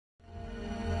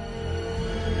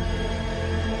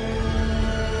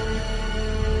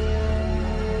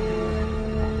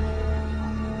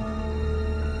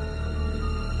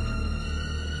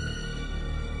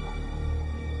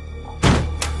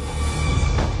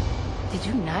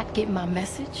Did you not get my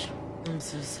message? I'm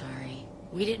so sorry.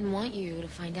 We didn't want you to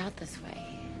find out this way.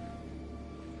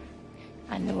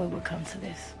 I knew it would come to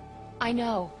this. I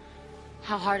know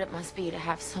how hard it must be to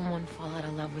have someone fall out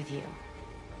of love with you.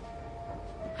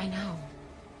 I know.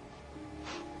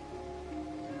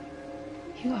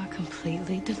 You are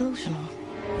completely delusional.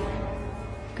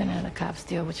 Gonna have the cops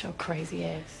deal with your crazy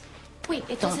ass. Wait,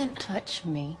 it Don't doesn't... touch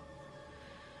me.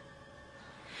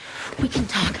 We can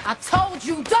talk. I told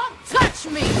you, don't touch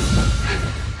me!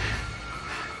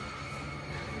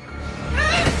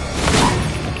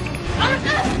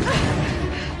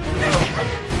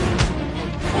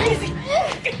 Crazy!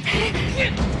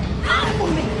 Get out of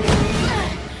me!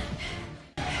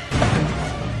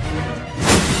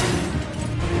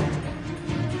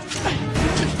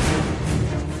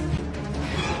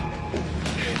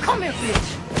 Come here, bitch.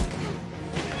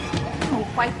 I'm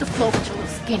gonna wipe the floor with your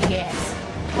little skinny ass.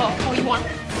 Oh, you want?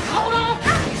 Hold on!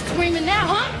 You screaming now,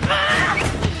 huh?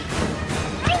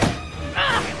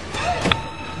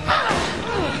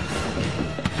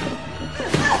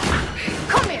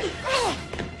 Come here!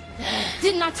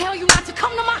 Didn't I tell you not to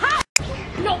come to my house?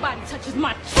 Nobody touches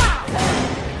my child!